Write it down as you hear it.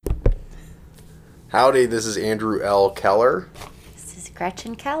Howdy, this is Andrew L. Keller, This is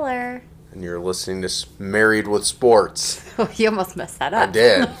Gretchen Keller. and you're listening to Married with Sports. You almost messed that up. I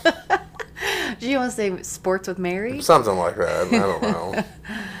did. Did you almost say sports with Mary? Something like that. I don't know.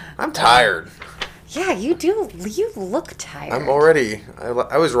 I'm tired. Yeah, you do. You look tired. I'm already...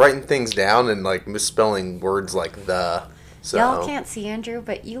 I was writing things down and, misspelling words like the. So. Y'all can't see Andrew,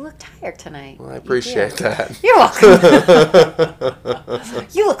 but you look tired tonight. Well, I appreciate that. You're welcome.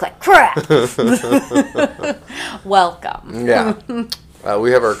 You look like crap. Welcome. Yeah. We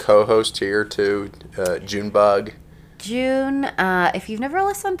have our co-host here, too, Junebug. June, if you've never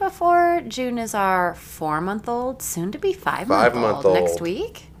listened before, June is our 4-month-old, soon to be 5-month-old next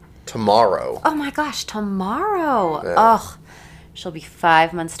week. Tomorrow. Oh my gosh, tomorrow. Yeah. Oh, she'll be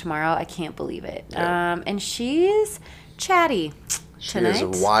 5 months tomorrow. I can't believe it. Yeah. And she's chatty tonight. She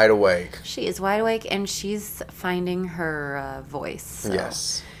is wide awake. She is wide awake, and she's finding her voice. So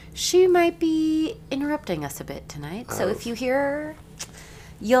Yes. she might be interrupting us a bit tonight. So if you hear her,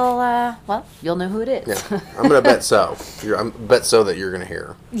 you'll know who it is. Yeah. I'm going to bet so. I bet so that you're going to hear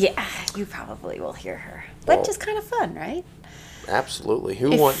her. Yeah, you probably will hear her. But Well, just kind of fun, right? Absolutely. Who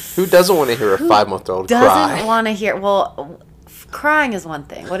doesn't want to hear a 5-month-old cry? Doesn't want to hear. Well, crying is one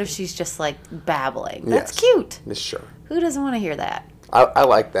thing. What if she's just babbling? That's cute. Sure. Who doesn't want to hear that? I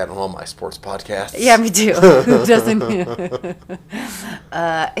like that on all my sports podcasts. Yeah, me too. Who doesn't?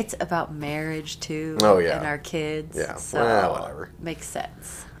 It's about marriage too. Oh, yeah. And our kids. Yeah. So Well, whatever. Makes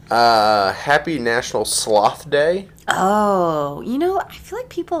sense. Happy National Sloth Day. Oh, I feel like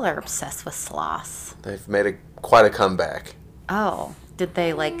people are obsessed with sloths. They've made quite a comeback. Oh, did they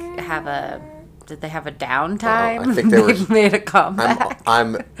have a downtime? I think they were made a comeback.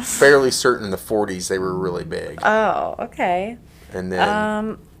 I'm fairly certain in the 40s they were really big. Oh, okay. And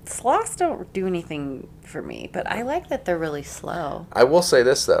then Sloths don't do anything for me, but I like that they're really slow. I will say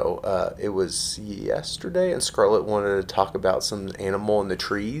this though, it was yesterday, and Scarlett wanted to talk about some animal in the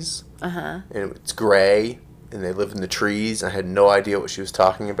trees. Uh-huh. And it's gray, and they live in the trees. I had no idea what she was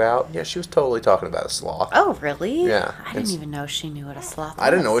talking about. Yeah, she was totally talking about a sloth. Oh, really? Yeah. I didn't even know she knew what a sloth was. I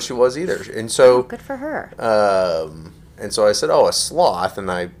didn't know what she was either. And so Good for her. and so I said, "Oh, a sloth," and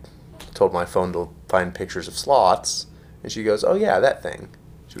I told my phone to find pictures of sloths, and she goes, "Oh yeah, that thing."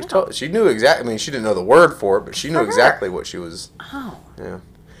 She was she knew exactly. I mean, she didn't know the word for it, but she knew exactly what she was. Oh. Yeah.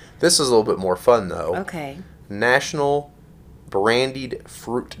 This is a little bit more fun though. Okay. National Brandied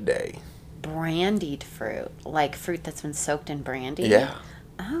Fruit Day. Brandied fruit. Like fruit that's been soaked in brandy? Yeah.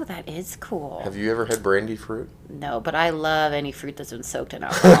 Oh, that is cool. Have you ever had brandied fruit? No, but I love any fruit that's been soaked in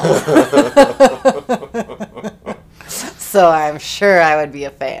alcohol. So I'm sure I would be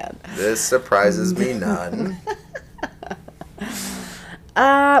a fan. This surprises me none.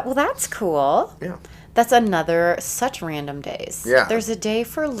 Well, that's cool. Yeah. That's such random days. Yeah. There's a day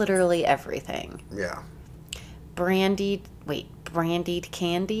for literally everything. Yeah. Brandied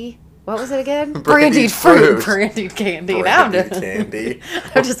candy? What was it again? Brandied fruit. Brandied candy. Brandied candy.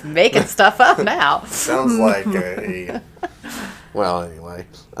 I'm just making stuff up now. Sounds like a... Well, anyway.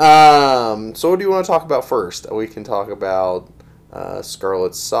 So what do you want to talk about first? We can talk about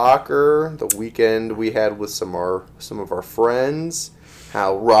Scarlett's soccer, the weekend we had with some of our friends,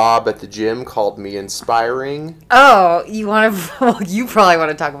 how Rob at the gym called me inspiring. Oh, you probably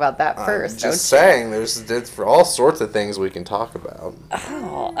want to talk about that first, I'm just saying, there's for all sorts of things we can talk about.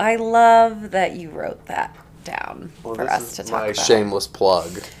 Oh, I love that you wrote that down for us to talk my about. shameless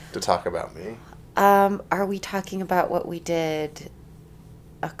plug to talk about me. Are we talking about what we did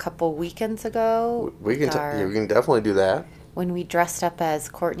a couple weekends ago? We can we can definitely do that. When we dressed up as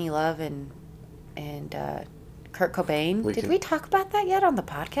Courtney Love and Kurt Cobain. Did we talk about that yet on the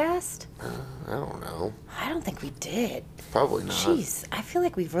podcast? I don't know. I don't think we did. Probably not. Jeez, I feel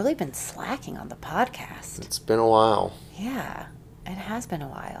like we've really been slacking on the podcast. It's been a while. Yeah, it has been a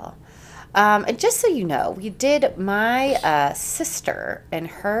while. And just so you know, we did, my sister and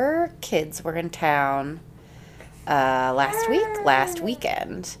her kids were in town last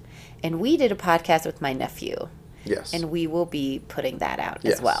weekend, and we did a podcast with my nephew. Yes. And we will be putting that out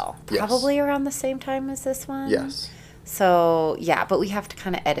Yes. as well. Yes. Probably around the same time as this one. Yes. So, yeah, but we have to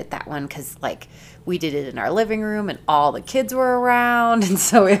kind of edit that one because, we did it in our living room and all the kids were around. And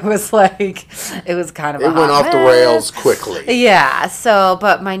so it was it was kind of It went off the rails quickly. Yeah. So,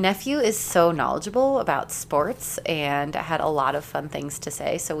 but my nephew is so knowledgeable about sports and had a lot of fun things to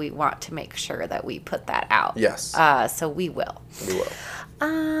say. So we want to make sure that we put that out. Yes. So we will. We will.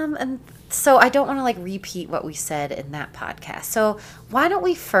 And so I don't want to repeat what we said in that podcast. So why don't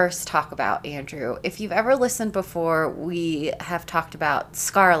we first talk about, Andrew, if you've ever listened before, we have talked about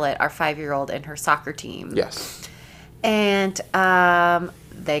Scarlett, our 5-year-old, and her soccer team. Yes. And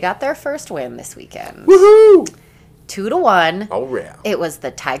they got their first win this weekend. Woohoo! 2-1. Oh, yeah. It was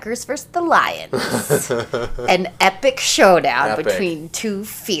the Tigers versus the Lions. An epic showdown between two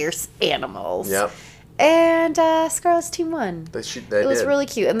fierce animals. Yep. And Scarlett's team won. It was really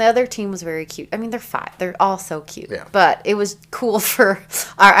cute. And the other team was very cute. I mean, they're 5. They're all so cute. Yeah. But it was cool for...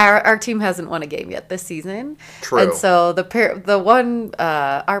 Our team hasn't won a game yet this season. True. And so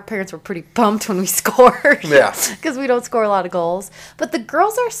our parents were pretty pumped when we scored. Yeah. Because we don't score a lot of goals. But the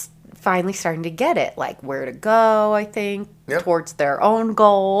girls are finally starting to get it. Like, where to go, I think, towards their own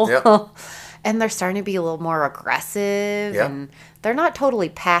goal. Yep. And they're starting to be a little more aggressive. Yep. And they're not totally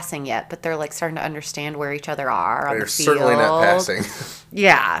passing yet, but they're like starting to understand where each other are on the field. They're certainly not passing.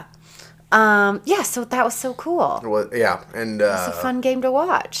 Yeah. So that was so cool. Well, yeah. And It was a fun game to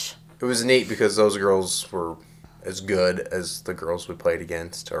watch. it was neat because those girls were as good as the girls we played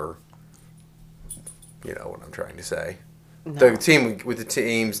against, or you know what I'm trying to say. No. The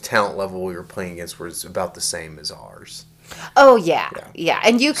team's talent level we were playing against was about the same as ours. Oh, yeah.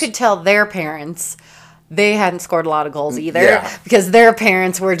 And you could tell their parents, they hadn't scored a lot of goals either. Yeah. Because their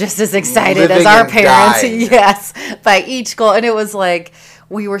parents were just as excited Living as our and parents. dying. Yes, by each goal. And it was like,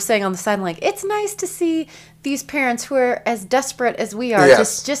 we were saying on the side, like, it's nice to see these parents who are as desperate as we are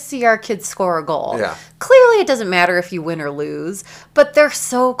Yes. just see our kids score a goal. Yeah. Clearly, it doesn't matter if you win or lose, but they're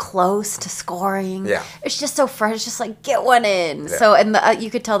so close to scoring. Yeah. It's just so fresh. It's just like, get one in. Yeah. So, and you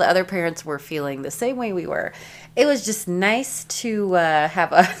could tell the other parents were feeling the same way we were. It was just nice to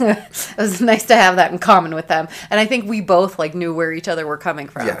it was nice to have that in common with them. And I think we both like knew where each other were coming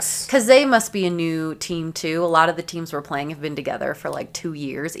from. Yes. Because they must be a new team too. A lot of the teams we're playing have been together for like 2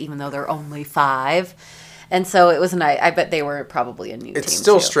 years, even though they're only 5. And so it was nice. I bet they were probably a new team. It's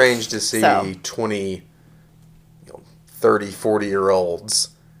still too. strange to see 20, 30, 40-year-olds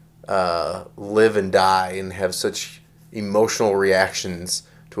live and die and have such emotional reactions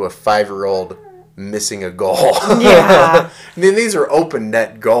to a 5-year-old missing a goal. Yeah. I mean, these are open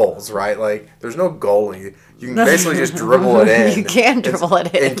net goals, right? Like, there's no goalie. You can basically just dribble it in. You can dribble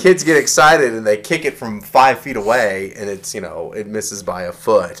it in. And kids get excited and they kick it from 5 feet away and it's, it misses by a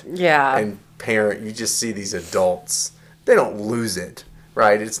foot. Yeah. And you just see these adults, they don't lose it,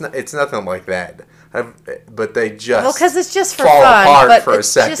 right? It's nothing like that. But they just because it's just for fall fun, apart but for it's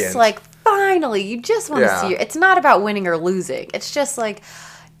a second. just like finally you just want to see it. It's not about winning or losing. It's just like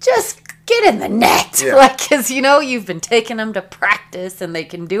just get in the net, because you've been taking them to practice and they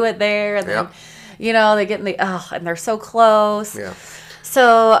can do it there, and then they get in and they're so close. Yeah.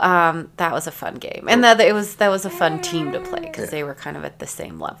 So that was a fun game, and that was a fun team to play because they were kind of at the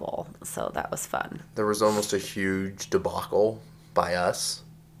same level. So that was fun. There was almost a huge debacle by us.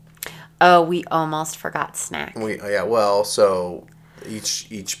 Oh, we almost forgot snacks. So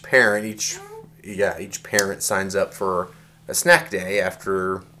each parent signs up for a snack day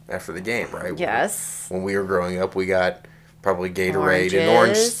after the game, right? Yes. When we were growing up, we got probably Gatorade and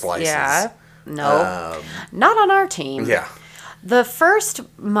orange slices. Yeah. No, not on our team. Yeah. The first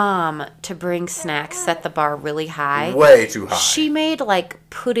mom to bring snacks set the bar really high. Way too high. She made like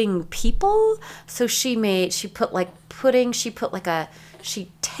pudding people. So she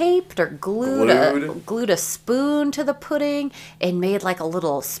taped or glued a spoon to the pudding and made like a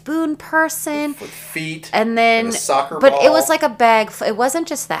little spoon person. With feet. And then, and a soccer but ball. it was like a bag. It wasn't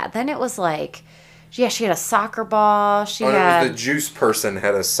just that. Then it was like, she had a soccer ball. The juice person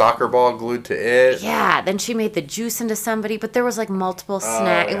had a soccer ball glued to it. Yeah, then she made the juice into somebody, but there was like multiple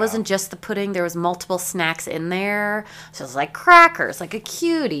snacks. Yeah. It wasn't just the pudding. There was multiple snacks in there. So it was like crackers, like a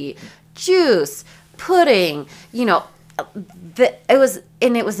cutie, juice, pudding, it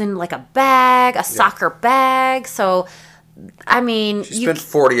was in like a bag, a soccer bag. So, I mean, she spent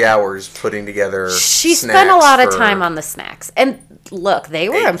 40 hours putting together. She spent a lot of time on the snacks, and look, they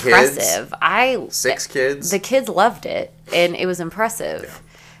were impressive. 6 kids. The kids loved it, and it was impressive.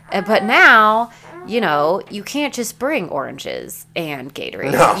 Yeah. But now, you can't just bring oranges and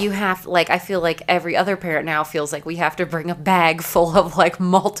Gatorade. No. You have, I feel like every other parent now feels like we have to bring a bag full of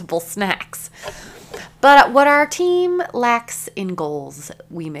multiple snacks. But what our team lacks in goals,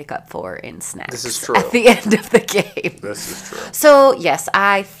 we make up for in snacks. This is true. At the end of the game. This is true. So, yes,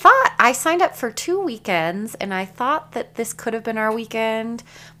 I thought I signed up for 2 weekends, and I thought that this could have been our weekend,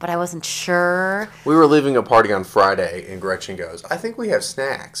 but I wasn't sure. We were leaving a party on Friday, and Gretchen goes, I think we have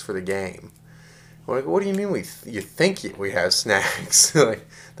snacks for the game. We're like, what do you mean you think we have snacks?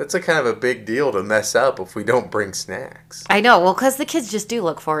 That's a kind of a big deal to mess up if we don't bring snacks. I know. Well, because the kids just do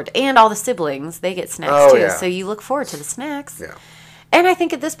look forward. And all the siblings, they get snacks too. Yeah. So you look forward to the snacks. Yeah. And I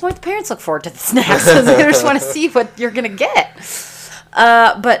think at this point, the parents look forward to the snacks because they just want to see what you're going to get.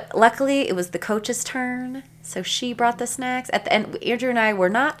 But luckily, it was the coach's turn, so she brought the snacks. At the end, Andrew and I were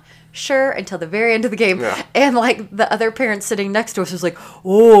not sure until the very end of the game. Yeah. And, like, the other parent sitting next to us was like,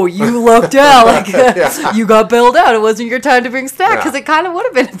 oh, you lucked out. Like, Yeah. you got bailed out. It wasn't your time to bring snacks, because Yeah. it kind of would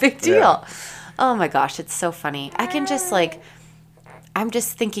have been a big deal. Yeah. Oh, my gosh, it's so funny. I can just, like, I'm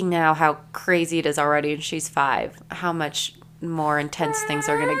just thinking now how crazy it is already, and she's 5, how much more intense things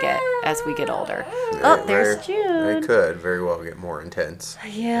are going to get as we get older. Oh, there's They June. could very well get more intense.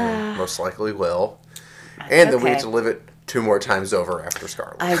 Yeah. Most likely will. And then we okay. get to live it 2 more times over after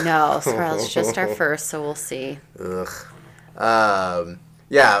Scarlet. I know. Scarlett's just our first, so we'll see. Ugh.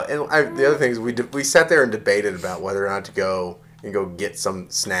 Yeah, and the other thing is we sat there and debated about whether or not to go get some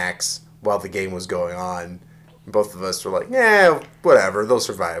snacks while the game was going on. Both of us were like, yeah, whatever, they'll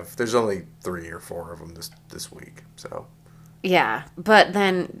survive. There's only 3 or 4 of them this week, so. Yeah, but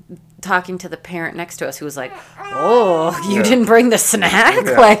then talking to the parent next to us who was like, "Oh, you Yeah. didn't bring the snack,"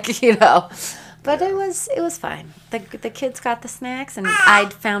 Yeah. like, you know. But it was fine. The kids got the snacks, and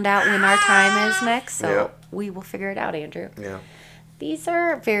I'd found out when our time is next, so Yep. we will figure it out, Andrew. Yeah. These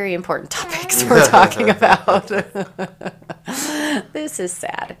are very important topics we're talking about. This is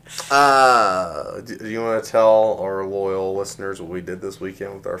sad. Do you want to tell our loyal listeners what we did this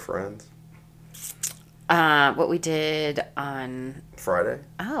weekend with our friends? What we did on Friday?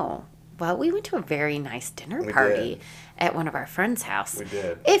 well, we went to a very nice dinner We party did. at one of our friends' house. We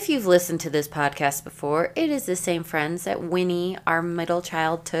did. If you've listened to this podcast before, it is the same friends that Winnie, our middle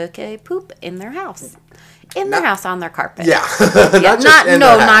child, took a poop in their house. In their house on their carpet. Yeah. Yeah, not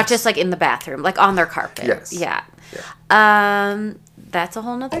not just like in the bathroom, like on their carpet. Yes. Yeah. That's a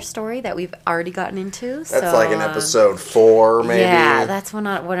whole nother story that we've already gotten into. That's like an episode 4, maybe. Yeah, that's one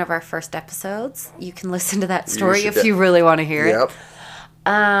of our first episodes. You can listen to that story should if you really want to hear it. Yep.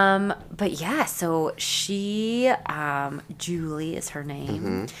 But yeah, so she, Julie is her name.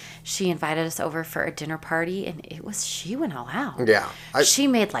 Mm-hmm. She invited us over for a dinner party, and she went all out. Yeah. She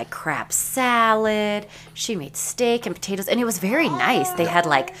made like crab salad. She made steak and potatoes, and it was very nice. They had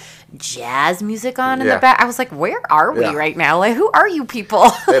like jazz music on in Yeah. the back. I was like, where are we Yeah. right now? Like, who are you people?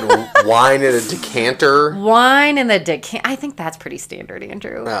 They had wine in a decanter. Wine in the decant. I think that's pretty standard,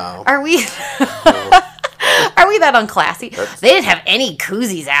 Andrew. No. Are we? Are we that unclassy? They didn't have any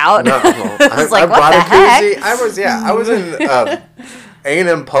koozies out. No. I was like, I what bought the a heck? koozie. I was in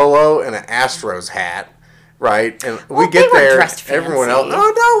A&M polo and an Astros hat, right? And we Well, get they were there, dressed everyone fancy. else.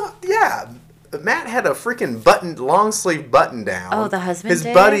 Oh no, yeah. Matt had a freaking long sleeve button down. Oh, the husband His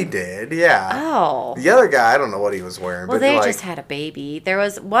did? buddy did, yeah. Oh. The other guy, I don't know what he was wearing, Well, but they like, just had a baby. There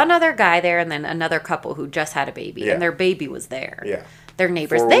was one other guy there, and then another couple who just had a baby, Yeah. and their baby was there. Yeah. Their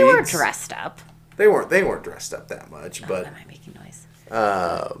neighbors. 4 They were weeks. dressed up. they weren't dressed up that much, but Am I making noise?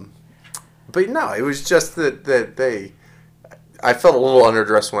 But no, it was just that they. I felt a little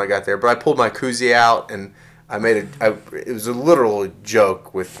underdressed when I got there, but I pulled my koozie out and I made it was a literal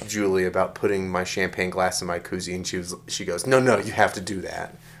joke with Julie about putting my champagne glass in my koozie, and she goes, no, you have to do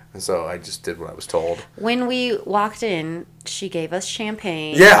that, and so I just did what I was told. When we walked in, she gave us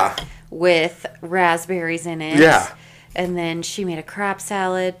champagne. Yeah, With raspberries in it. Yeah. And then she made a crab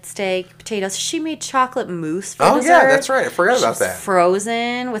salad, steak, potatoes. She made chocolate mousse for oh dessert. yeah, that's right. I forgot about Just that.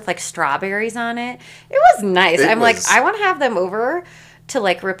 Frozen with like strawberries on it. It was nice. It I'm was- like, I want to have them over to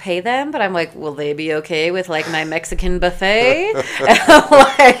like repay them, but I'm like, will they be okay with like my Mexican buffet? Like,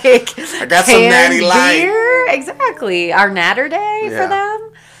 I got some Natty Light. beer? Exactly. Our Natter Day Yeah. for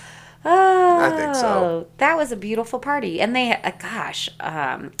them. Oh, I think so. That was a beautiful party, and they,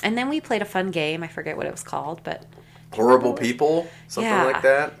 and then we played a fun game. I forget what it was called, but Horrible people, something Yeah. like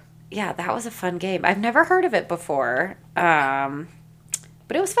that. yeah, that was a fun game. I've never heard of it before,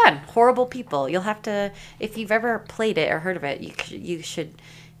 but it was fun. Horrible people. You'll have to, if you've ever played it or heard of it, you should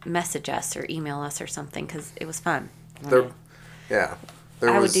message us or email us or something because it was fun. There, yeah, there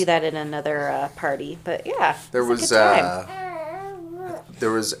I was would do that at another party, but yeah, there it was a good time.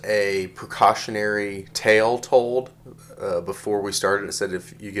 there was a precautionary tale told before we started. It said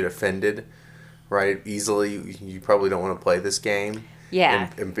if you get offended, right, easily, you probably don't want to play this game. Yeah.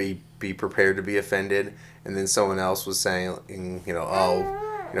 And be prepared to be offended. And then someone else was saying, you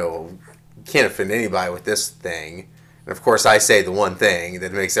can't offend anybody with this thing. And of course, I say the one thing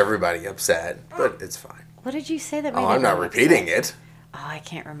that makes everybody upset, but it's fine. What did you say that made Oh, I'm not everyone repeating upset? it. Oh, I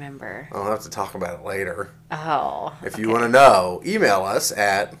can't remember. I'll have to talk about it later. Oh. If you want to know, email us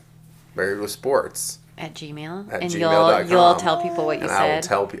at Married with Sports. At Gmail? At and gmail.com. you'll tell people what you And said?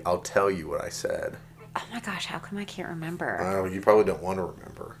 I'll tell you what I said. Oh my gosh, how come I can't remember? You probably don't want to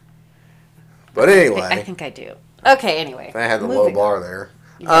remember. But anyway, I think I do. Okay, anyway. I had the Moving low on. bar there.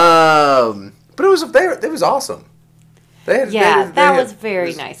 But it was awesome. That was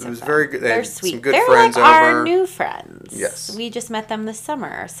very nice of them. It was very good. They're had sweet. Some good They're friends like over. our new friends. Yes. We just met them this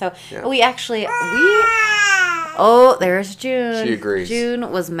summer. So Yeah. Oh, there's June. She agrees.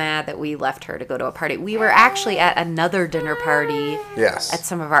 June was mad that we left her to go to a party. We were actually at another dinner party Yes. at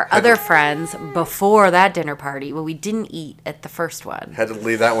some of our other friends before that dinner party. Well, we didn't eat at the first one. Had to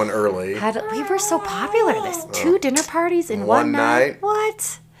leave that one early. We were so popular. This 2 dinner parties in one night.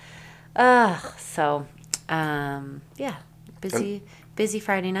 What? Yeah, busy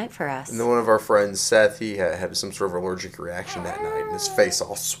Friday night for us. And then one of our friends, Seth, he had some sort of allergic reaction that night, and his face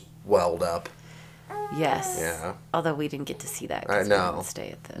all swelled up. Yes. Yeah. Although we didn't get to see that I because we know. didn't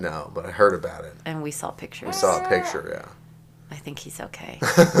stay at the... No, but I heard about it. And we saw pictures. I saw a picture, yeah. I think he's okay.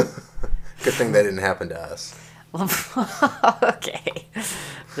 Good thing that didn't happen to us. Okay.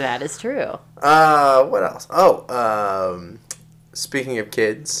 That is true. What else? Speaking of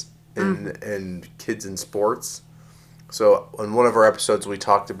kids and kids in sports. So on one of our episodes, we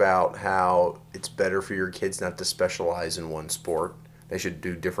talked about how it's better for your kids not to specialize in one sport. They should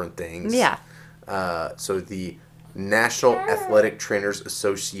do different things. Yeah. So the National Athletic Trainers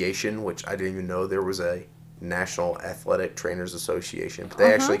Association, which I didn't even know there was a National Athletic Trainers Association, but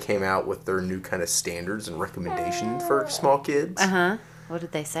they actually came out with their new kind of standards and recommendations for small kids. What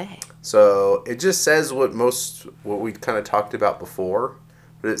did they say? So it just says what we kind of talked about before,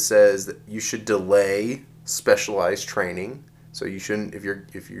 but it says that you should delay specialized training. So you shouldn't,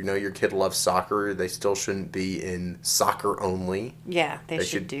 if you know your kid loves soccer, they still shouldn't be in soccer only. Yeah, they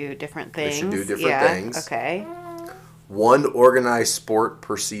should do different things. They should do different things. Okay. One organized sport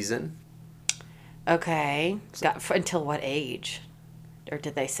per season. Okay. Until what age? Or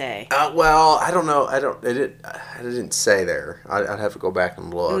did they say? Well, I don't know. I didn't say there. I'd have to go back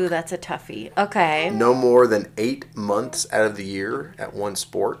and look. Ooh, that's a toughie. Okay. No more than 8 months out of the year at one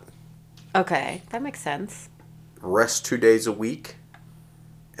sport. Okay, that makes sense. Rest 2 days a week,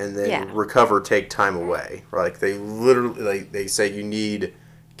 and then Yeah. take time away. Like they say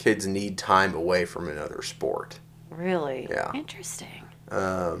kids need time away from another sport. Really? Yeah. Interesting.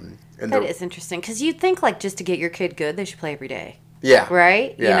 And That is interesting because you'd think like just to get your kid good, they should play every day, yeah,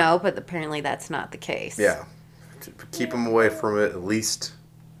 right? Yeah. You know, but apparently that's not the case. yeah, to keep them away from it at least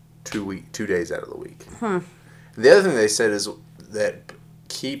 2 days out of the week. The other thing they said is that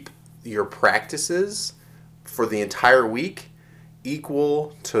keep your practices for the entire week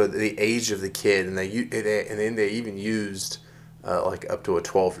equal to the age of the kid, and then they even used like up to a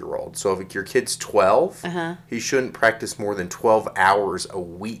 12-year-old. So if your kid's 12, he shouldn't practice more than 12 hours a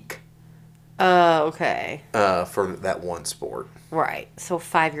week. Oh, okay. For that one sport. Right. So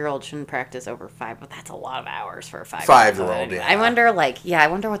 5-year-old shouldn't practice over 5, but that's a lot of hours for a 5-year-old. 5-year-old, yeah. I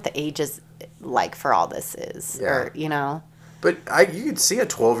wonder what the age is like for all this is, or you know. But you could see a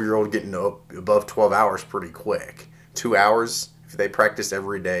 12-year-old getting above 12 hours pretty quick. 2 hours, if they practice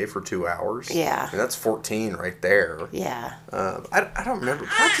every day for 2 hours. Yeah. And that's 14 right there. Yeah. I don't remember.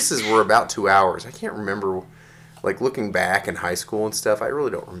 Practices were about 2 hours. I can't remember, like looking back in high school and stuff, I really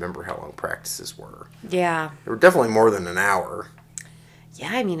don't remember how long practices were. Yeah. They were definitely more than an hour.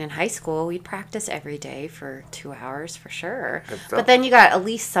 Yeah, I mean, in high school, we'd practice every day for 2 hours for sure. felt- But then you got at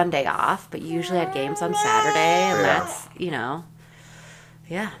least Sunday off, but you usually had games on Saturday, and Yeah. that's,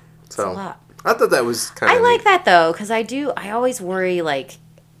 it's a So lot. I thought that was kind of I like that, though, because I always worry, like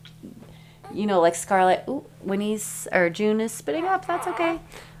Scarlett, June is spitting up, that's okay.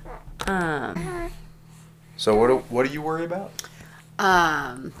 So what do you worry about?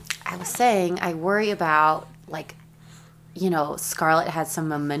 I was saying I worry about, Scarlett has some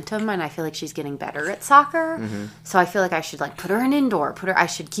momentum, and I feel like she's getting better at soccer. Mm-hmm. So I feel like I should, put her in indoor. I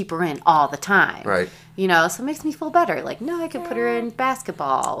should keep her in all the time. Right. So it makes me feel better. Like, no, I could put her in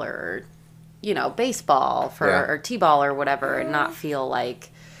basketball or, baseball or t-ball or whatever and not feel like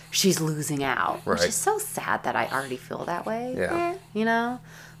she's losing out. Right. Which is so sad that I already feel that way. Yeah.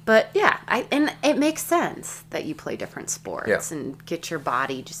 But yeah, and it makes sense that you play different sports Yeah. and get your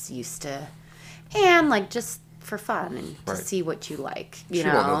body just used to, and just for fun and to Right. see what you like. She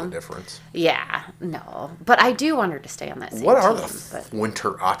won't know the difference. Yeah, no, but I do want her to stay on that same What are team. the But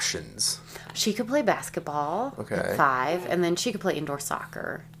winter options? she could play basketball Okay. at 5, and then she could play indoor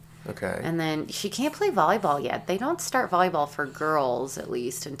soccer. Okay. And then she can't play volleyball yet. They don't start volleyball for girls, at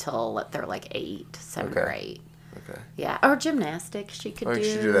least, until they're 7 or Okay. 8. Okay. Yeah, or gymnastics she could do. You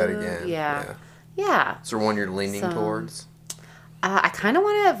should do that again. Yeah. Is there one you're leaning So- towards? I kind of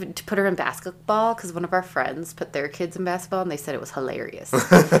want to put her in basketball because one of our friends put their kids in basketball and they said it was hilarious.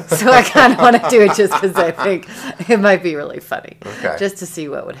 So I kind of want to do it just because I think it might be really funny. Okay. Just to see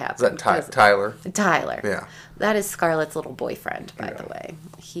what would happen. Is that Tyler? Tyler. Yeah. That is Scarlett's little boyfriend, by the way.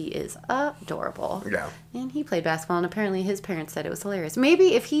 He is adorable. Yeah. And he played basketball, and apparently his parents said it was hilarious.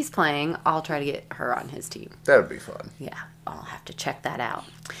 Maybe if he's playing, I'll try to get her on his team. That would be fun. Yeah, I'll have to check that out.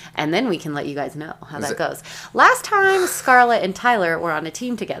 And then we can let you guys know how Is that it- goes. Last time Scarlett and Tyler were on a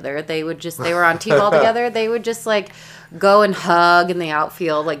team together, they were on team all together. They would just like go and hug in the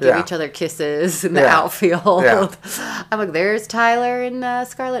outfield, like give Yeah. each other kisses in the Yeah. outfield. Yeah. I'm like, there's Tyler and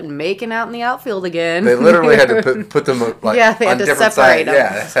Scarlett making out in the outfield again. They literally had to put them like Yeah, they had on to different separate sides. them.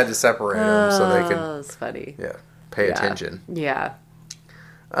 Yeah, they had to separate them so they could Oh, it's funny. pay Yeah. attention. Yeah.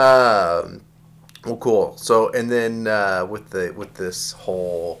 Well, cool. So, and then with this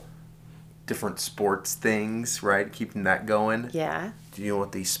whole different sports things, right? Keeping that going. Yeah. Do you know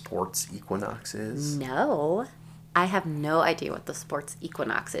what the sports equinox is? No. I have no idea what the sports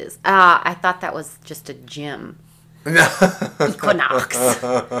equinox is. I thought that was just a gym. Equinox.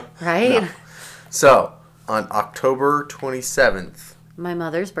 Right? No. So, on October 27th, My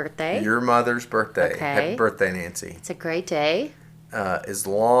mother's birthday. your mother's birthday. Okay. Happy birthday, Nancy. It's a great day. As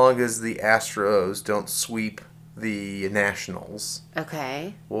long as the Astros don't sweep the Nationals,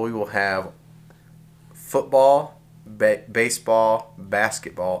 Okay. we will have football, baseball,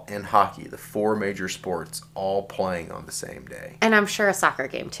 basketball, and hockey, the four major sports, all playing on the same day. And I'm sure a soccer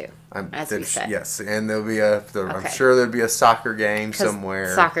game too, as we That's- said. Yes, and there'll be I'm Okay. sure there'll be a soccer game 'Cause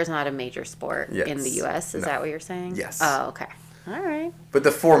somewhere. Soccer's not a major sport in Yes. the U.S. Is No. that what you're saying? Yes. Oh, okay. All right. But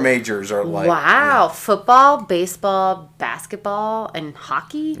the four majors are like Wow. Football, baseball, basketball, and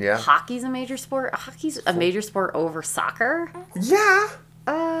hockey? Yeah. Hockey's a major sport? Hockey's a major sport over soccer? Yeah.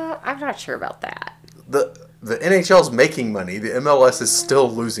 I'm not sure about that. The NHL's making money. The MLS is still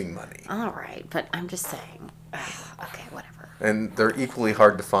losing money. All right, but I'm just saying. Okay, whatever. And they're equally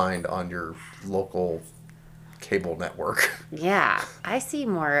hard to find on your local cable network. Yeah, I see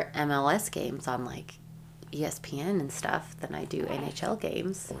more MLS games on like ESPN and stuff than I do NHL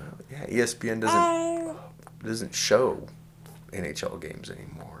games. Yeah, ESPN doesn't show NHL games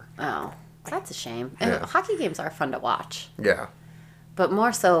anymore. Oh, that's a shame. And Yeah. hockey games are fun to watch, Yeah. but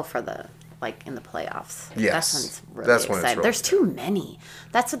more so for the like in the playoffs. Yes, That's when it's really that's when it's exciting. really There's good. too many.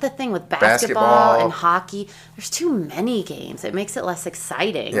 That's what the thing with basketball, Basketball. and hockey. There's too many games. It makes it less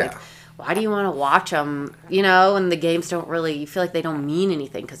exciting. Yeah. Like, why do you want to watch them? You know, and the games don't really. You feel like they don't mean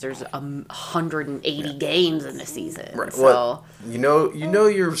anything because there's 180 games in the season. Right. So Well, you know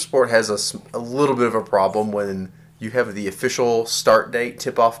your sport has a little bit of a problem when you have the official start date,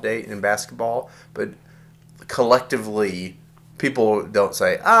 tip-off date in basketball, but collectively people don't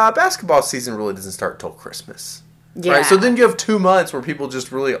say, basketball season really doesn't start till Christmas. yeah. Right? So then you have 2 months where people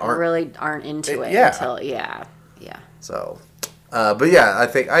just really aren't. into it yeah. until So, but yeah,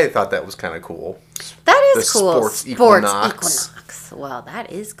 I thought that was kind of cool. That is The cool. sports equinox. Well,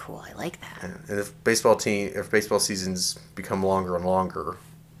 that is cool. I like that. And if baseball seasons become longer and longer,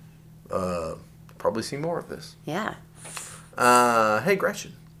 probably see more of this. Yeah. Hey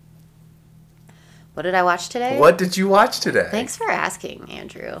Gretchen, What did I watch today? what did you watch today? Thanks for asking,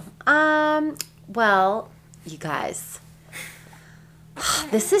 Andrew. Well, you guys,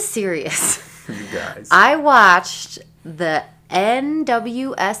 this is serious. You guys. I watched the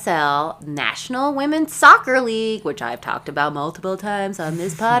NWSL National Women's Soccer League, which I've talked about multiple times on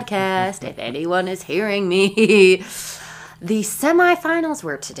this podcast, if anyone is hearing me. The semifinals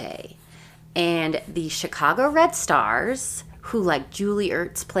were today, and the Chicago Red Stars, who like Julie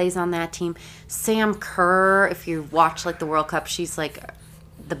Ertz plays on that team, Sam Kerr, if you watch like the World Cup, she's like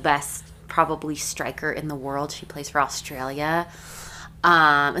the best probably striker in the world. She plays for Australia.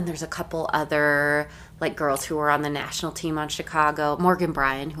 And there's a couple other like girls who were on the national team on Chicago. Morgan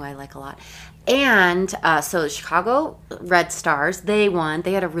Bryan, who I like a lot. And so Chicago Red Stars, they won.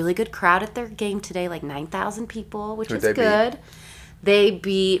 They had a really good crowd at their game today, like 9,000 people, which Who'd was they beat? good. They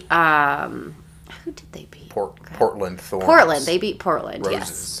beat who did they beat? Portland Thorns. Portland. They beat Portland. Roses.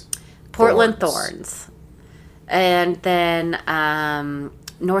 Yes. Portland Thorns. Thorns. And then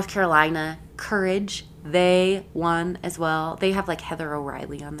North Carolina Courage. They won as well. They have like Heather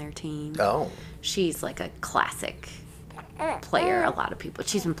O'Reilly on their team. Oh. She's like a classic player. A lot of people.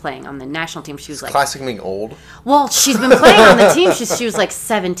 She's been playing on the national team. She was like, Classic meaning old. well, she's been playing on the team. She was like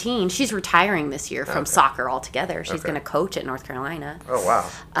 17. She's retiring this year from soccer altogether. She's Okay. going to coach at North Carolina. Oh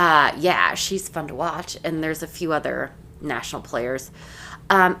wow. Yeah, she's fun to watch. And there's a few other national players.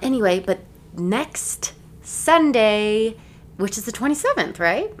 Anyway, but next Sunday, which is the 27th,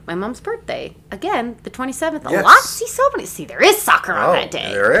 right? My mom's birthday. Again, the 27th. Yes. A lot. See, there is soccer on Oh, that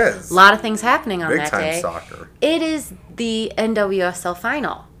day. there is. A lot of things happening on Big that time day. soccer. It is the NWSL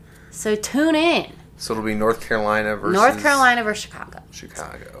final. So tune in. So it'll be North Carolina versus North Carolina versus Chicago.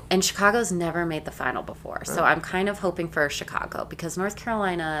 Chicago. And Chicago's never made the final before. So I'm kind of hoping for Chicago because North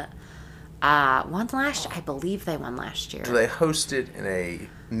Carolina won last year. I believe they won last year. Do they host it in a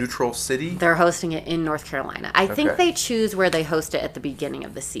neutral city? They're hosting it in North Carolina. I think Okay. they choose where they host it at the beginning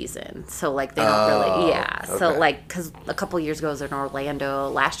of the season. So, like, they don't really... Yeah. So, okay. like, because a couple years ago it was in Orlando.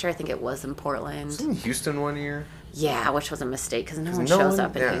 Last year, I think it was in Portland. Was it in Houston one year? Yeah, which was a mistake because no one no shows one-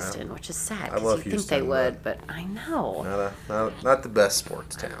 up in yeah. Houston, which is sad I because love you think they Houston, would, but I know. Not the best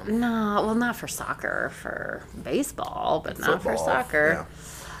sports town. No, well, not for soccer, for baseball, but not for Football, soccer.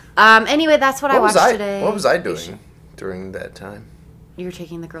 yeah. Anyway, that's what I watched today. What was I doing during that time? You were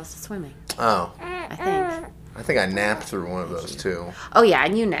taking the girls to swimming, Oh, I think. I think I napped through one of those too. Oh, yeah,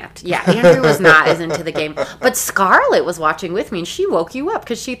 and you napped. Yeah, Andrew was not as into the game. But Scarlett was watching with me, and she woke you up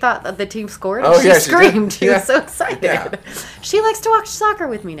because she thought that the team scored, and Oh, she yeah, she did. screamed. She Yeah. was so excited. Yeah. She likes to watch soccer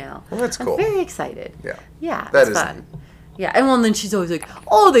with me now. Well, that's cool. I'm very excited. Yeah. Yeah, That it's is fun. Yeah, and well, and then she's always like,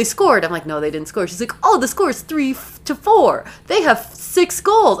 "Oh, they scored." I'm like, "No, they didn't score." She's like, "Oh, the score is 3-4. They have 6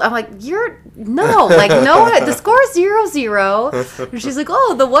 goals." I'm like, "No, the score is 0-0." And she's like,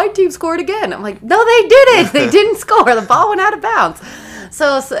 "Oh, the white team scored again." I'm like, "No, they didn't. They didn't score. The ball went out of bounds."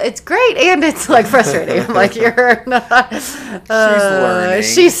 So it's great and it's like frustrating. I'm like, "You're not." learning.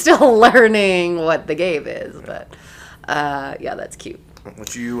 She's still learning what the game is, but yeah, that's cute.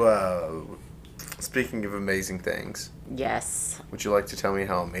 Would you, speaking of amazing things, Yes. would you like to tell me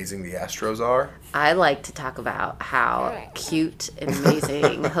how amazing the Astros are? I like to talk about how cute and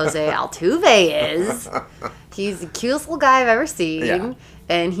amazing Jose Altuve is. He's the cutest little guy I've ever seen, Yeah.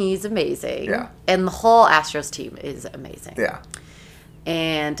 and he's amazing. Yeah. And the whole Astros team is amazing. Yeah.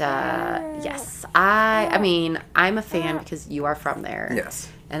 And yes, I mean, I'm a fan because you are from there. Yes.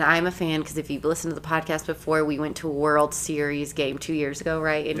 And I'm a fan because if you've listened to the podcast before, we went to a World Series game 2 years ago,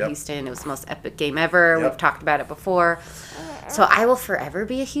 right, in Yep. Houston. It was the most epic game ever. Yep. We've talked about it before. So I will forever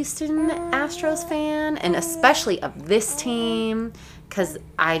be a Houston Astros fan, and especially of this team because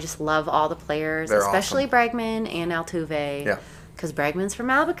I just love all the players, They're especially Bregman and Altuve. Yeah. Because Bregman's from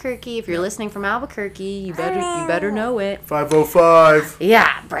Albuquerque. If you're listening from Albuquerque, you better know it. 505. Yeah,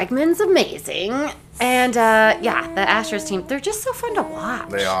 Bregman's amazing. And yeah, the Astros team, they're just so fun to watch.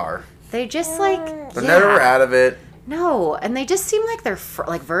 They are. They just like They're never out of it. No, and they just seem like they're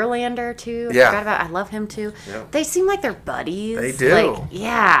like Verlander too. Yeah. I love him too. Yeah. They seem like they're buddies. They do. Like,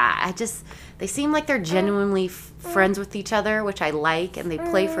 yeah, they seem like they're genuinely friends with each other, which I like, and they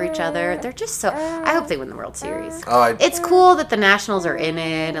play for each other. They're just so. I hope they win the World Series. Oh, It's cool that the Nationals are in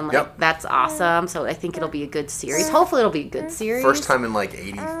it, and like Yep. that's awesome. So I think it'll be a good series. Hopefully, it'll be a good series. First time in like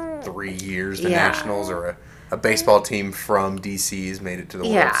 83 years the Yeah. Nationals or a baseball team from DC has made it to the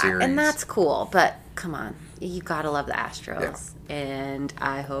World Yeah, Series. and that's cool. But come on, you gotta love the Astros, and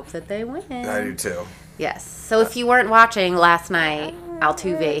I hope that they win. I do too. Yes. So if you weren't watching last night,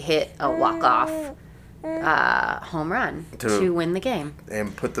 Altuve hit a walk-off home run to win the game.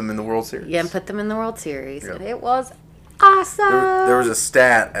 And put them in the World Series. Yeah, and put them in the World Series. Yep. And it was awesome. There was a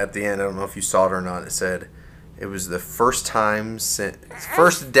stat at the end. I don't know if you saw it or not. It said it was the first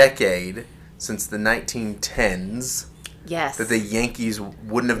decade since the 1910s yes. that the Yankees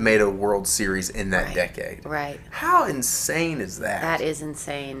wouldn't have made a World Series in that decade. Right. How insane is that? That is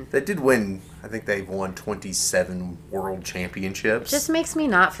insane. They did win. I think they've won 27 World Championships. Just makes me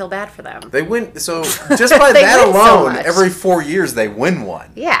not feel bad for them. They win. So just by They that win so alone, much. every 4 years they win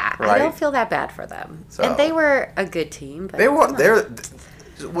one. Yeah, I Right? don't feel that bad for them. So- And they were a good team. But They were. come on. They're.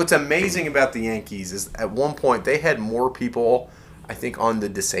 What's amazing about the Yankees is at one point they had more people, I think, on the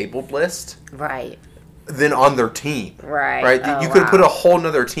disabled list Right. than on their team. Right. Right. Oh, You could have put wow. a whole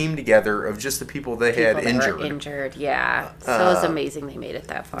nother team together of just the people they had People that injured. were injured, yeah. So it was amazing they made it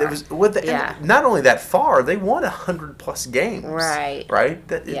that far. There was with the, Yeah. and not only that far, they won 100+ games. Right. Right.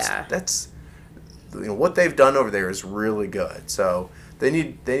 Yeah. That's what they've done over there is really good. So they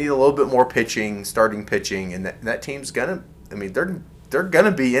need a little bit more pitching, starting pitching, and that team's gonna. I mean, they're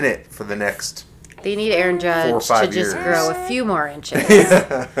gonna be in it for the next. They need Aaron 4 or Judge 5 to just years. grow a few more inches.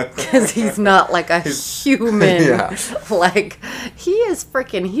 Because he's not like a human. Yeah. Like, he is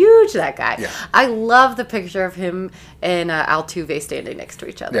freaking huge, that guy. Yeah. I love the picture of him and Altuve standing next to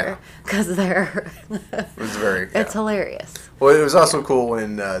each Yeah. other. Because they're. It was very. It's hilarious. Well, it was also cool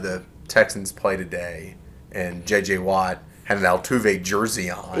when the Texans played today, and J.J. Watt had an Altuve jersey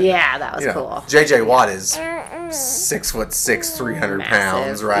on. Yeah, that was cool. J.J. Watt is 6'6", 300 Massive,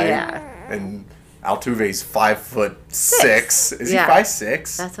 pounds, right? yeah. And Altuve's 5'6". Is Yeah. he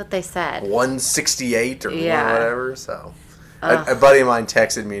 5'6"? That's what they said. 168 or Yeah. whatever. So, a buddy of mine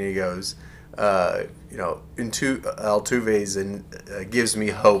texted me and he goes, Altuve's and gives me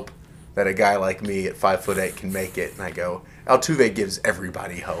hope that a guy like me at 5'8" can make it, and I go, Altuve gives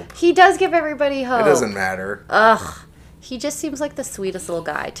everybody hope. He does give everybody hope. It doesn't matter. Ugh. He just seems like the sweetest little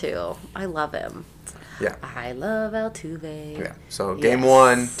guy, too. I love him. Yeah. I love Altuve. Yeah. So game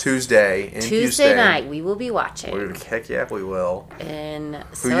 1, Tuesday in Houston. Tuesday night, we will be watching. Heck yeah, we will. And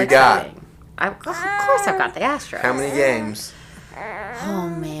so Who you exciting. Of course I've got the Astros. How many games? Oh,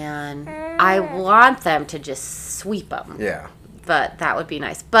 man. I want them to just sweep them. Yeah. But that would be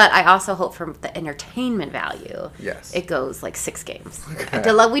nice. But I also hope for the entertainment value, Yes. it goes like 6 games. Okay.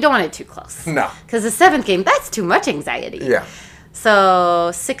 We don't want it too close. No. Because the 7th game, that's too much anxiety. Yeah.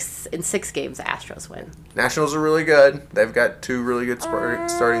 So 6 games, the Astros win. Nationals are really good. They've got 2 really good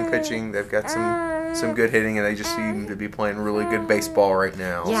starting pitching. They've got some good hitting, and they just seem to be playing really good baseball right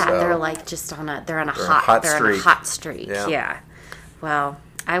now. Yeah, so. they're like just on a hot streak. Yeah. Well,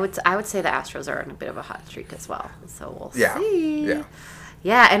 I would say the Astros are on a bit of a hot streak as well. So we'll see. Yeah.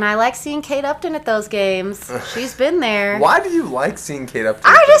 Yeah, and I like seeing Kate Upton at those games. She's been there. Why do you like seeing Kate Upton?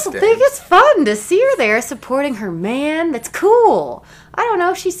 I just think it's fun to see her there supporting her man. That's cool. I don't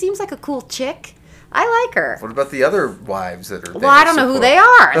know. She seems like a cool chick. I like her. What about the other wives that are there? Well, I don't know who they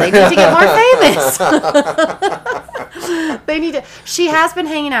are. They need to get more famous. They need to. She has been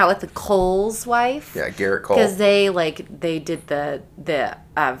hanging out with the Cole's wife. Yeah, Garrett Cole. Because they did the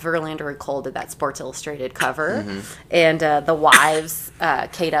Verlander and Cole did that Sports Illustrated cover, and the wives,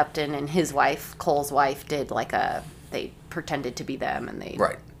 Kate Upton and his wife, Cole's wife, did they pretended to be them, and they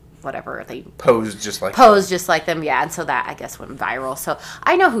whatever they posed just like them, yeah, and so that I guess went viral. So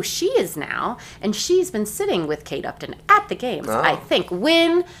I know who she is now, and she's been sitting with Kate Upton at the games. I think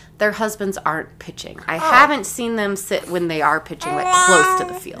when their husbands aren't pitching. I haven't seen them sit when they are pitching close to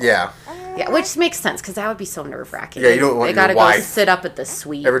the field. Yeah, which makes sense because that would be so nerve wracking. Yeah, you don't want they gotta your wife go sit up at the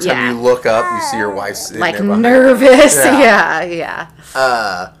suite every time you look up, you see your wife sitting like there behind nervous. you.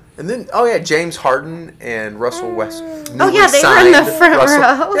 Yeah. And then, James Harden and Russell West. They were in the front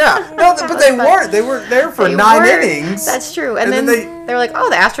row. Yeah, no, but they weren't. They were there for 9 innings. That's true. And then they were like, "Oh,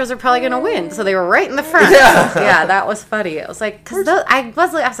 the Astros are probably going to win," so they were right in the front. Yeah, that was funny. It was like, because I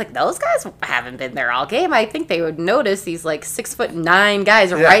was like, those guys haven't been there all game. I think they would notice these like 6'9"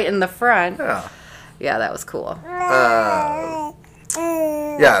 guys right in the front. Yeah, that was cool. I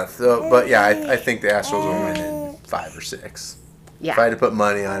think the Astros will win in 5 or 6. Yeah. If I had to put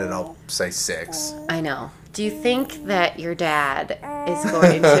money on it, I'll say 6. I know. Do you think that your dad is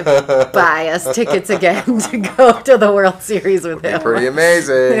going to buy us tickets again to go to the World Series with him? Pretty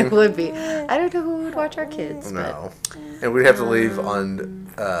amazing. It would be. I don't know who would watch our kids. No. And we'd have to leave on,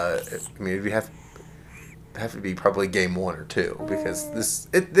 we'd have to be probably game 1 or 2 because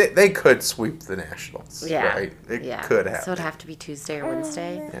they could sweep the Nationals. Yeah. Right? It could happen. So it'd have to be Tuesday or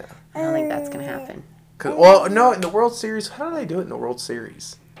Wednesday? Yeah. I don't think that's going to happen. Well, no, in the World Series, how do they do it in the World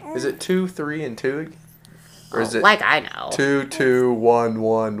Series? Is it 2, 3, and 2? Or is it like I know. 2, 2, 1,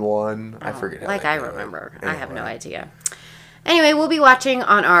 1, 1? I forget how Like they I do it. remember. Anyway. I have no idea. Anyway, we'll be watching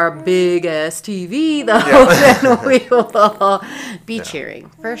on our big ass TV, though, and we will be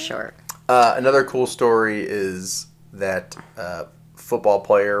cheering, for sure. Another cool story is that football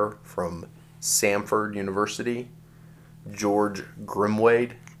player from Samford University, George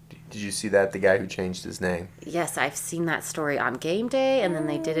Grimwade. Did you see that? The guy who changed his name. Yes, I've seen that story on Game Day, and then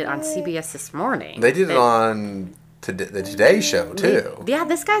they did it on CBS this morning. They did it on the Today Show, too.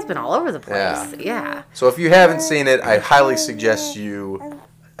 This guy's been all over the place. Yeah. So if you haven't seen it, I highly suggest you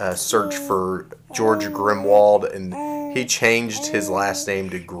search for George Grimwald, and he changed his last name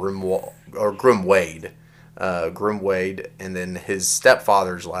to Grimwade. Grimwade, and then his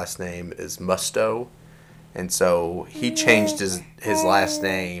stepfather's last name is Musto. And so he changed his last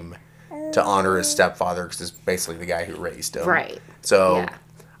name to honor his stepfather because it's basically the guy who raised him. Right. So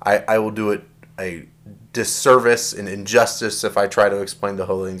I will do it a disservice and injustice if I try to explain the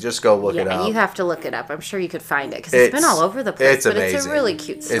whole thing. Just go look it up. Yeah, you have to look it up. I'm sure you could find it because it's been all over the place. It's amazing. It's a really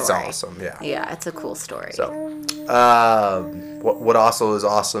cute story. It's awesome, yeah. Yeah, it's a cool story. So, what also is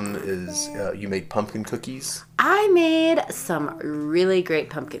awesome is you make pumpkin cookies. I made some really great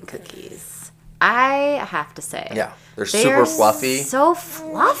pumpkin cookies. I have to say. Yeah, they're super fluffy. So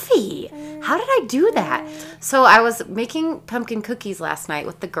fluffy. How did I do that? So I was making pumpkin cookies last night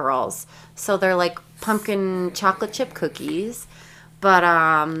with the girls. So they're like pumpkin chocolate chip cookies. But,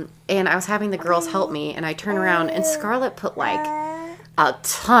 and I was having the girls help me, and I turned around, and Scarlett put like a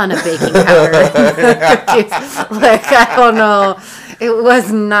ton of baking powder in the cookies. Like, I don't know. It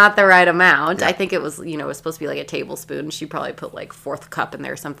was not the right amount. Yeah. I think it was, it was supposed to be like a tablespoon. She probably put like 4th cup in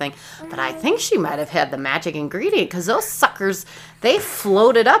there or something. But I think she might have had the magic ingredient because those suckers, they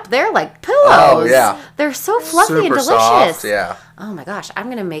floated up there like pillows. Oh, yeah. They're so fluffy and Super delicious. soft, yeah. Oh my gosh. I'm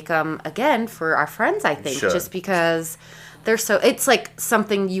going to make them again for our friends, I think, should. just because they're so, it's like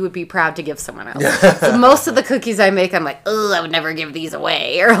something you would be proud to give someone else. So most of the cookies I make, I'm like, oh, I would never give these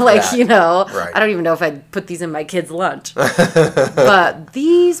away. Or like, Yeah. Right. I don't even know if I'd put these in my kid's lunch. But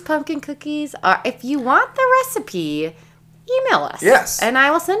these pumpkin cookies are, if you want the recipe, email us. Yes. And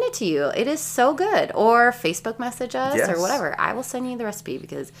I will send it to you. It is so good. Or Facebook message us Yes. or whatever. I will send you the recipe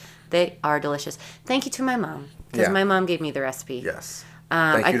because they are delicious. Thank you to my mom because Yeah. my mom gave me the recipe. Yes.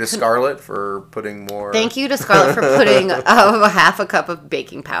 I Thank you to couldn't- Scarlett for putting more. Thank you to Scarlett for putting a half a cup of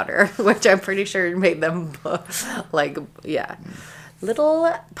baking powder, which I'm pretty sure made them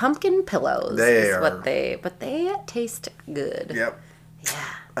little pumpkin pillows. They is are- what but they taste good. Yep.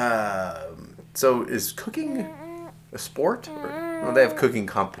 Yeah. So is cooking a sport? Well, they have cooking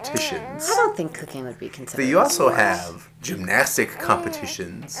competitions. I don't think cooking would be considered. But you a also sport. have gymnastic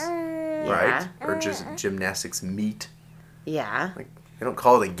competitions, right? Or just gymnastics meet. Yeah. Like they don't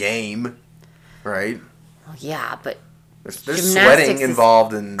call it a game, right? Well, yeah, but There's Gymnastics sweating is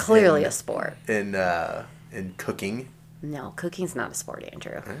involved in clearly a sport. in cooking. No, cooking's not a sport,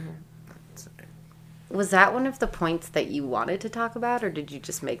 Andrew. Was that one of the points that you wanted to talk about, or did you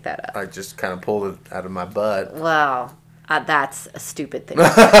just make that up? I just kind of pulled it out of my butt. Well, that's a stupid thing.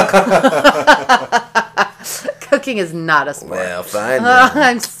 Cooking is not a sport. Well, fine.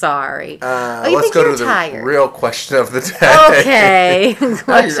 I'm sorry. You Let's think go you're to the tired. real question of the day. Okay. I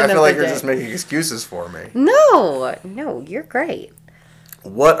Question feel of like the you're day. just making excuses for me. No, you're great.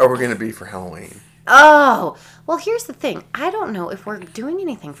 What are we going to be for Halloween? Oh, well, here's the thing. I don't know if we're doing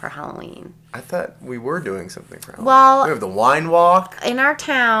anything for Halloween. I thought we were doing something for Halloween. Well- we have the wine walk. In our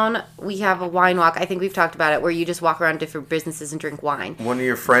town, we have a wine walk. I think we've talked about it, where you just walk around different businesses and drink wine. One of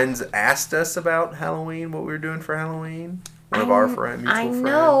your friends asked us about Halloween, what we were doing for Halloween. One of our mutual I friends.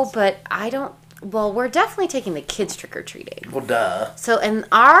 know, but I don't. Well, we're definitely taking the kids trick or treating. Well, duh. So, and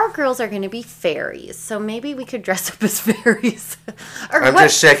our girls are going to be fairies. So maybe we could dress up as fairies. Or I'm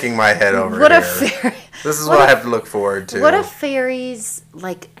just shaking my head over what here. a fairy. This is what I have to look forward to. What if fairies,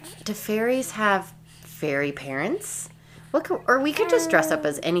 do fairies have fairy parents? Or we could just dress up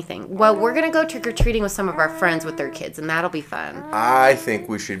as anything. Well, we're going to go trick-or-treating with some of our friends with their kids, and that'll be fun. I think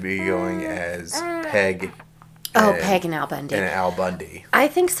we should be going as Peg. Oh, Peg and Al Bundy. And Al Bundy. I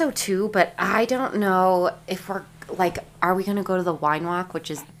think so too, but I don't know if we're, are we going to go to the wine walk,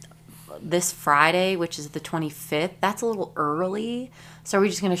 which is this Friday, which is the 25th? That's a little early. So are we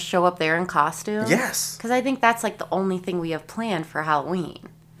just going to show up there in costume? Yes. Because I think that's the only thing we have planned for Halloween.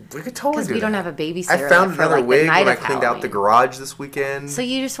 We could totally Because do we don't that. have a babysitter I found for another the wig night when I of cleaned out the Halloween. garage this weekend. So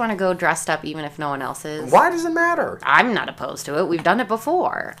you just want to go dressed up even if no one else is? Why does it matter? I'm not opposed to it. We've done it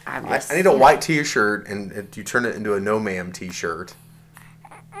before. I need a white t-shirt, and you turn it into a no ma'am t-shirt.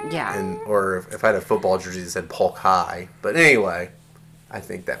 Yeah. Or if I had a football jersey that said Polk High. But anyway, I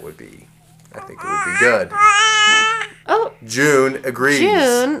think it would be good. Oh, June agrees.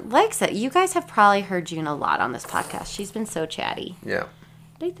 June likes it. You guys have probably heard June a lot on this podcast. She's been so chatty. Yeah.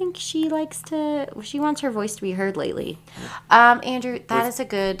 I think she wants her voice to be heard lately. Andrew, that is a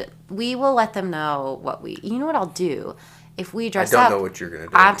good, we will let them know you know what I'll do? If we I dress don't up. know what you're going to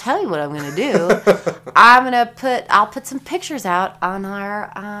do. I'll tell you what I'm going to do. I'll put some pictures out on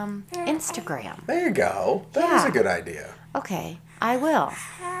our Instagram. There you go. That is Yeah. a good idea. Okay, I will.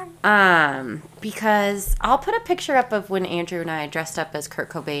 Because I'll put a picture up of when Andrew and I dressed up as Kurt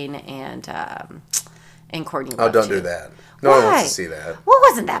Cobain and Courtney Oh, Love don't too. do that. No one wants Why? to see that. Well, it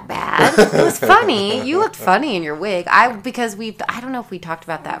wasn't that bad. It was funny. You looked funny in your wig. I don't know if we talked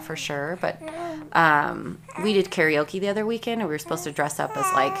about that for sure, but we did karaoke the other weekend, and we were supposed to dress up as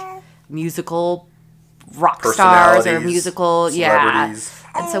musical rock stars or Personalities, musical, celebrities.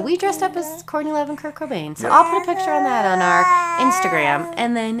 And so we dressed up as Courtney Love and Kurt Cobain. So I'll put a picture on that on our Instagram,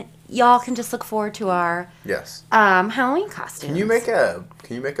 and then y'all can just look forward to our Yes. Halloween costumes. Can you make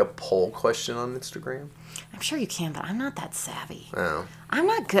a poll question on Instagram? I'm sure you can, but I'm not that savvy. Oh. I'm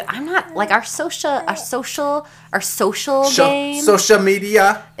not good. I'm not like our social game. Social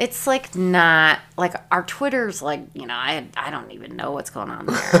media. It's not our Twitter's I don't even know what's going on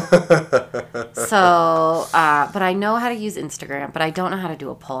there. So, but I know how to use Instagram, but I don't know how to do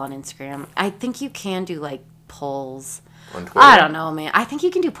a poll on Instagram. I think you can do polls. On Twitter. I don't know, man. I think you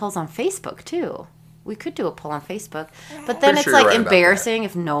can do polls on Facebook too. We could do a poll on Facebook, but then Pretty it's sure you're right about embarrassing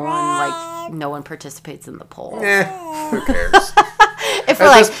if no one no one participates in the poll. Who cares? If we're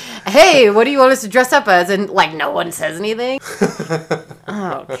like, hey, what do you want us to dress up as? And like, no one says anything.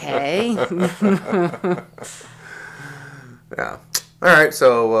 Okay. Yeah. All right.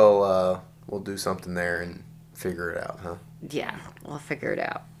 So we'll do something there and figure it out, huh? Yeah, we'll figure it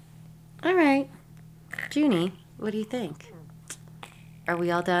out. All right. Junie, what do you think? Are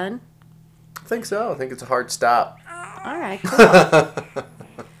we all done? I think so. I think it's a hard stop. All right, cool.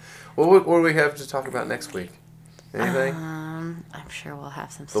 Well, what do we have to talk about next week? Anything? I'm sure we'll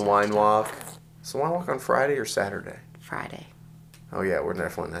have some The stuff wine to- walk. Is the wine walk on Friday or Saturday? Friday. Oh, yeah. We're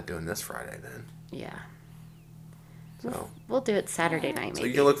definitely not doing this Friday then. Yeah. So, We'll do it Saturday night, so maybe.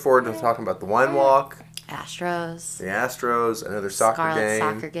 you can look forward to talking about the wine walk, Astros. the Astros, another soccer Scarlet game,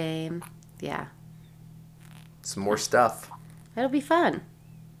 soccer game. Yeah. some more stuff. It'll be fun.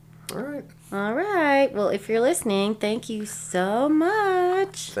 All right. All right. Well, if you're listening, thank you so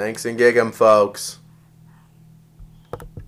much. Thanks and gig 'em, folks.